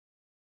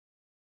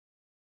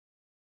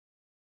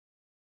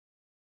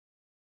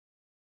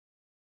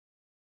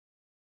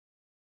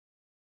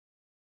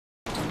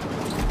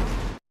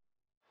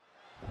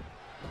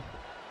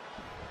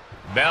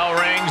Bell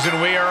rings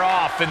and we are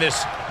off in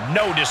this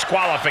no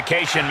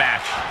disqualification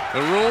match.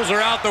 The rules are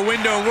out the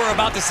window and we're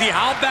about to see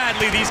how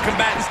badly these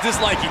combatants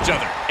dislike each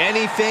other.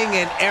 Anything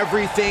and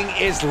everything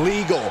is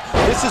legal.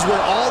 This is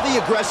where all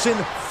the aggression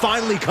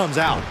finally comes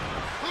out.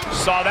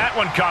 Saw that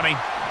one coming.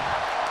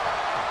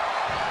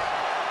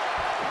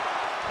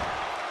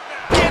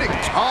 Getting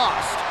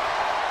tossed.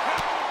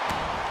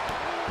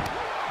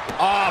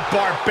 Oh,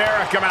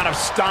 barbaric amount of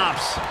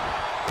stomps.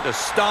 The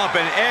stomp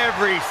in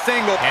every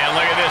single... And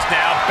look at this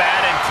now.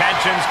 Bad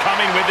intentions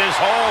coming with this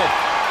hold.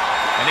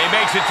 And he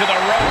makes it to the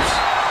ropes.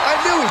 I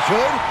knew he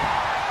could.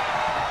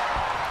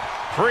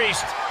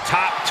 Priest,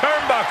 top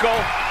turnbuckle.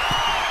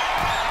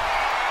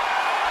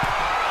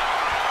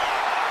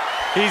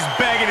 He's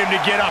begging him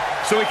to get up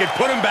so he can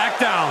put him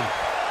back down.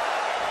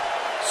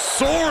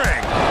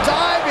 Soaring.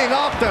 Diving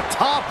off the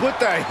top with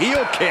the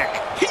heel kick.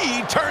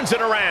 He turns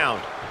it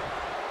around.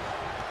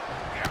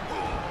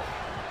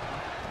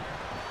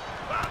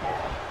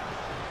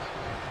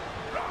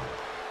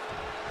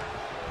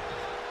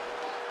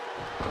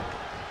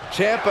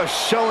 Ciampa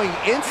showing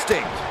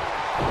instinct.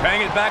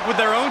 Paying it back with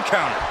their own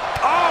counter.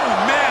 Oh,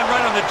 man,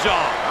 right on the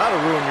jaw. That'll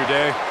ruin your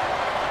day.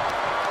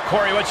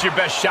 Corey, what's your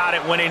best shot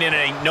at winning in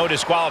a no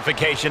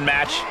disqualification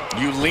match?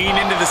 You lean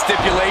into the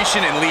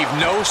stipulation and leave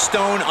no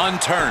stone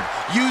unturned.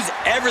 Use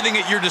everything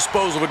at your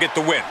disposal to get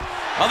the win.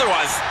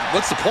 Otherwise,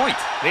 what's the point?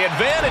 The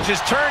advantage is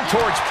turned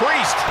towards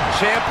Priest.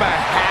 Ciampa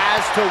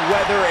has to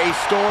weather a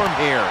storm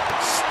here.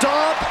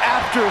 Stomp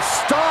after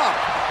stomp.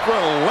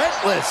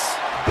 Relentless.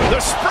 The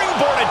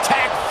springboard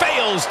attack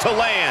fails to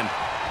land.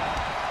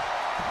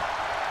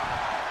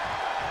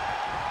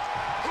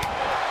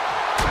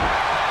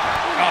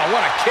 Oh,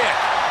 what a kick.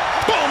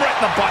 Boom, right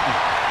in the button.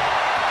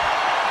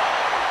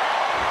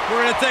 We're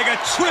going to take a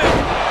trip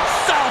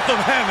south of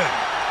heaven.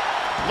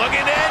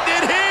 Looking to end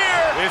it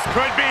here. This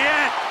could be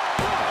it.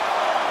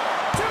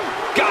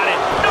 Got it.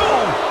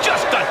 No,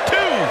 just a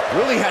two.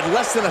 Really had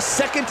less than a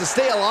second to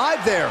stay alive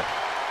there.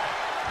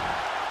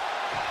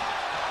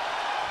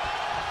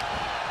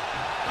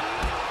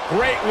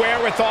 Great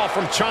wherewithal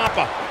from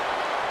Ciampa.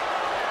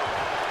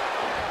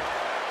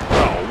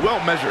 Oh,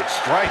 well-measured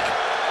strike.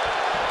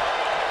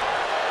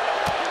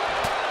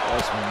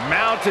 Was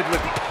mounted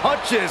with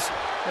punches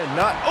and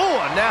not, oh,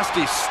 a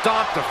nasty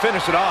stomp to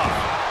finish it off.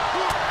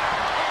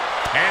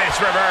 And it's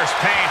reverse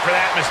pain for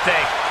that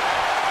mistake.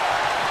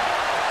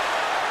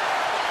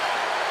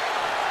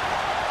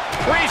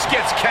 Priest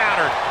gets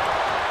countered.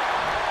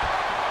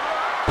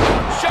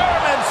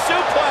 German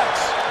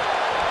suplex.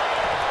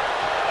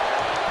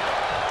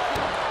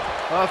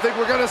 I think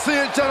we're gonna see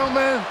it,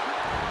 gentlemen.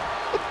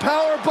 The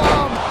power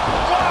bomb.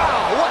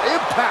 Wow, what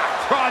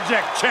impact.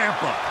 Project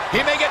Ciampa. He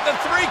may get the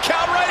 3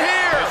 count right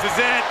here. This is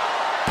it.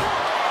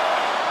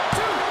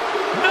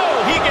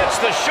 No, he gets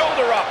the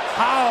shoulder up.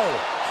 How?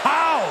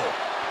 How?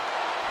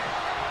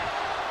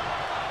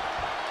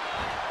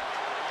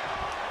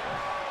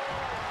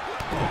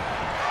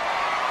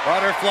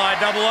 Butterfly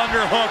double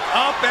underhook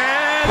up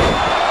and...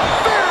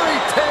 Fairy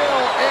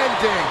tale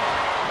ending.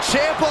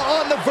 Ciampa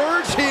on the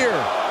verge here.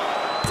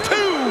 2.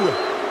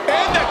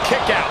 And a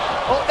kick out.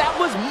 Oh, that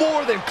was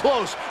more than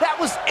close. That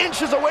was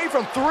inches away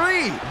from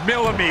 3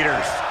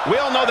 millimeters. We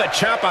all know that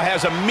Ciampa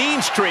has a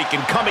mean streak, and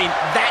coming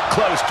that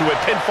close to a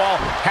pinfall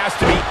has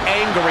to be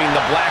angering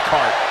the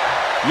Blackheart.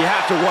 You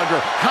have to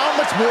wonder, how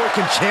much more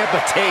can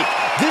Ciampa take?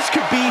 This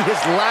could be his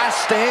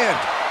last stand.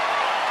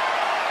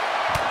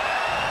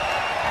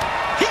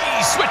 He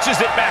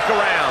switches it back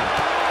around.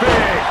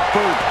 Big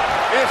boot.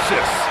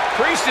 Vicious.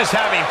 Priest is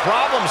having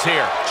problems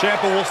here.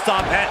 Ciampa will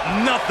stop at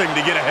nothing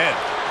to get ahead.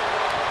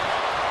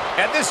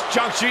 At this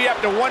juncture, you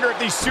have to wonder if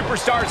these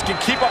superstars can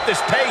keep up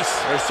this pace.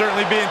 They're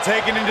certainly being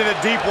taken into the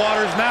deep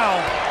waters now.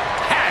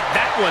 Had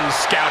that one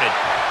scouted.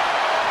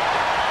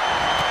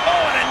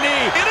 Oh, and a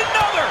knee. And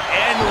another.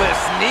 Endless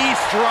knee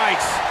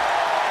strikes.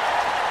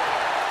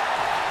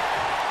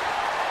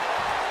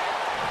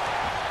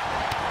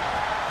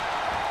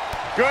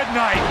 Good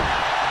night.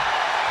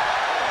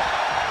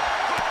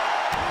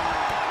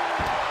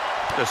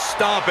 The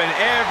stomp in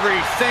every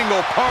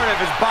single part of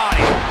his body.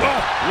 Oh,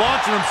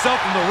 launching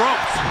himself in the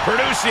ropes.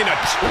 Producing a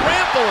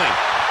trampling.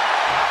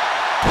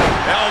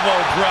 Elbow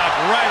drop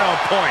right on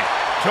point.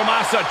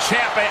 Tommaso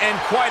Ciampa in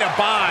quite a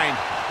bind.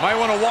 Might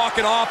want to walk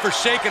it off or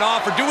shake it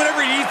off or do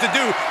whatever he needs to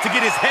do to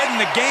get his head in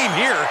the game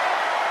here.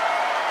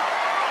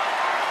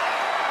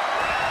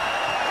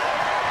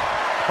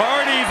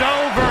 Party's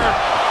over.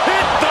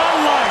 Hit the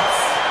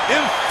lights.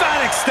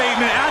 Emphatic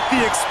statement at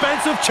the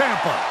expense of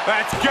Ciampa.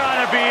 That's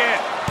gotta be it.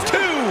 2.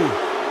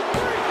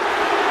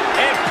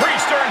 And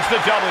Priest earns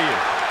the W.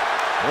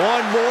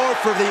 One more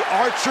for the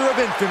Archer of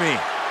Infamy.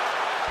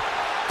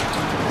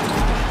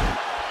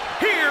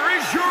 Here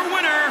is your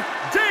winner,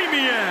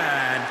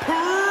 Damien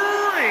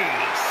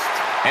Priest.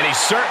 And he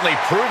certainly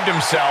proved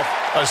himself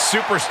a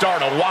superstar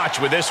to watch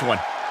with this one.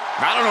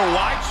 I don't know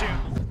why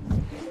Ciampa...